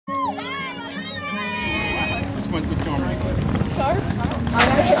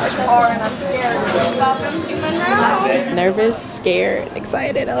Welcome to Monroe. Nervous, scared,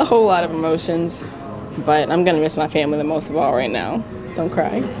 excited, a whole lot of emotions. But I'm gonna miss my family the most of all right now. Don't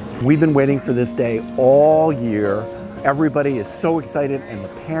cry. We've been waiting for this day all year. Everybody is so excited, and the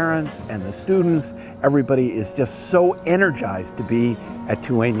parents and the students, everybody is just so energized to be at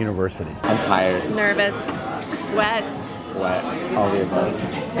Tulane University. I'm tired. Nervous, wet, All the above.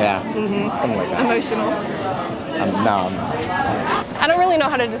 Yeah, something like that. emotional. No, I'm not. I don't really know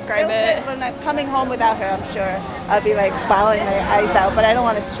how to describe it. When I'm coming home without her, I'm sure I'll be like bawling my eyes out, but I don't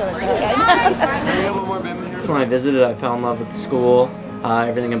want to show it to her. When I visited, I fell in love with the school,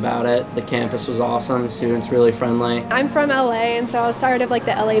 everything about it. The campus was awesome, students really friendly. I'm from LA, and so I was tired of like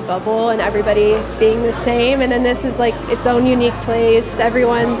the LA bubble and everybody being the same, and then this is like its own unique place.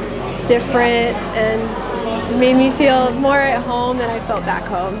 Everyone's different, and it made me feel more at home than I felt back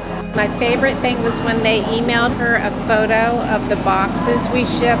home. My favorite thing was when they emailed her a photo of the boxes we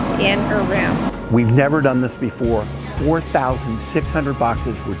shipped in her room. We've never done this before. 4,600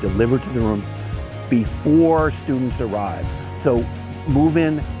 boxes were delivered to the rooms before students arrived. So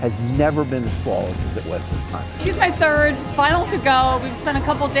move-in has never been as flawless as it was this time. She's my third, final to go. We've spent a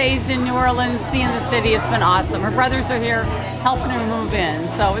couple days in New Orleans seeing the city. It's been awesome. Her brothers are here helping her move in,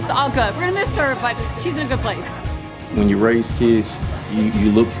 so it's all good. We're gonna miss her, but she's in a good place. When you raise kids,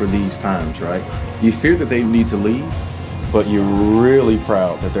 you look for these times, right? You fear that they need to leave, but you're really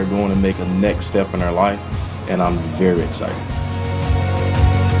proud that they're going to make a next step in their life, and I'm very excited.